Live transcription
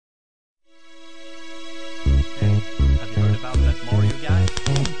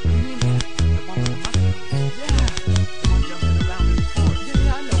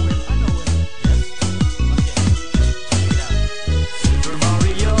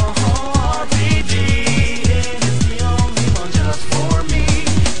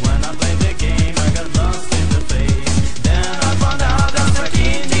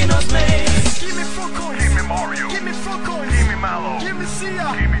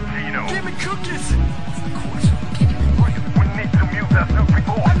Give me cookies. Of course. We need to mute that stupid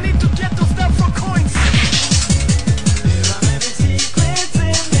boy. I need to get those stuff for coins. There are many secrets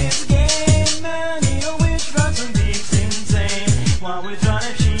in this game, many of which run some beats insane. While we're trying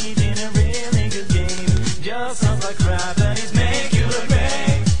to cheat in a really good game, just sounds like crap and it's make you look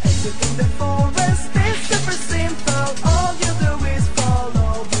bad. Exiting the forest is super simple. All you do is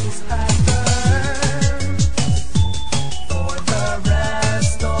follow this pattern. For the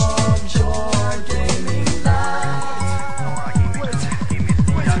rest of your gaming life. Who are you?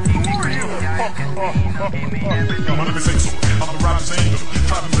 Yo, my name is Axel. I'm a rapper's angel.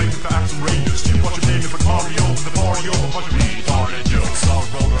 Traveling late with the Action Rangers. Keep watching name if it's Mario. The party over. Bunch of retarded jokes. Star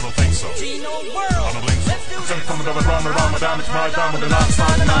Road, I don't think so. Gino I World. don't think so. Send from another round around my damage, my down with the last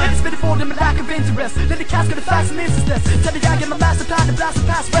time. Let's spit it for them and lack of interest. Let the cast get the facts and instances. Tell the guy get my master plan and blast the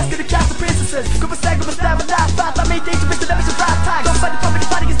past. Rescue the cast of princesses. Go for stag, go for stab, and last fight. I made danger with the levels of right time. Don't fight the public,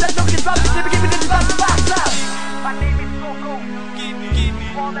 fighting instead. Nobody can run. Never give me the device to back down. My name is Coco. Give me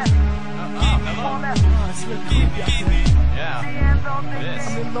all that. Give me. Yeah. This.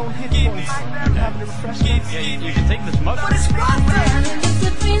 I'm in lone hit points. I'm having a refreshment. Yeah, you can take this much. What is wrong with My name is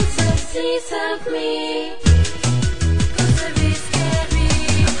the princess, please help me. Cause the risk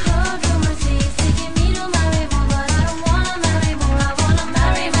scary. Hold on my sleeves, taking me to marry more, but I don't wanna marry more. I wanna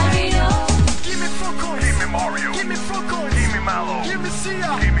marry no. Give me four coins. Give me Mario. Give me four coins. Give me Mallow. Give me Sia.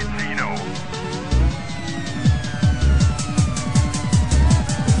 Give me Tino.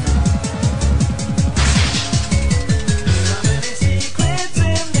 Many secrets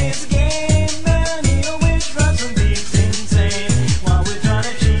in this game, many of which run some beats insane. While we're trying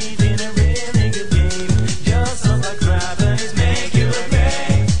to cheat in a really good game, just sounds like crap and it's make you look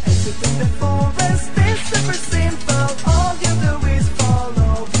bad. Exiting the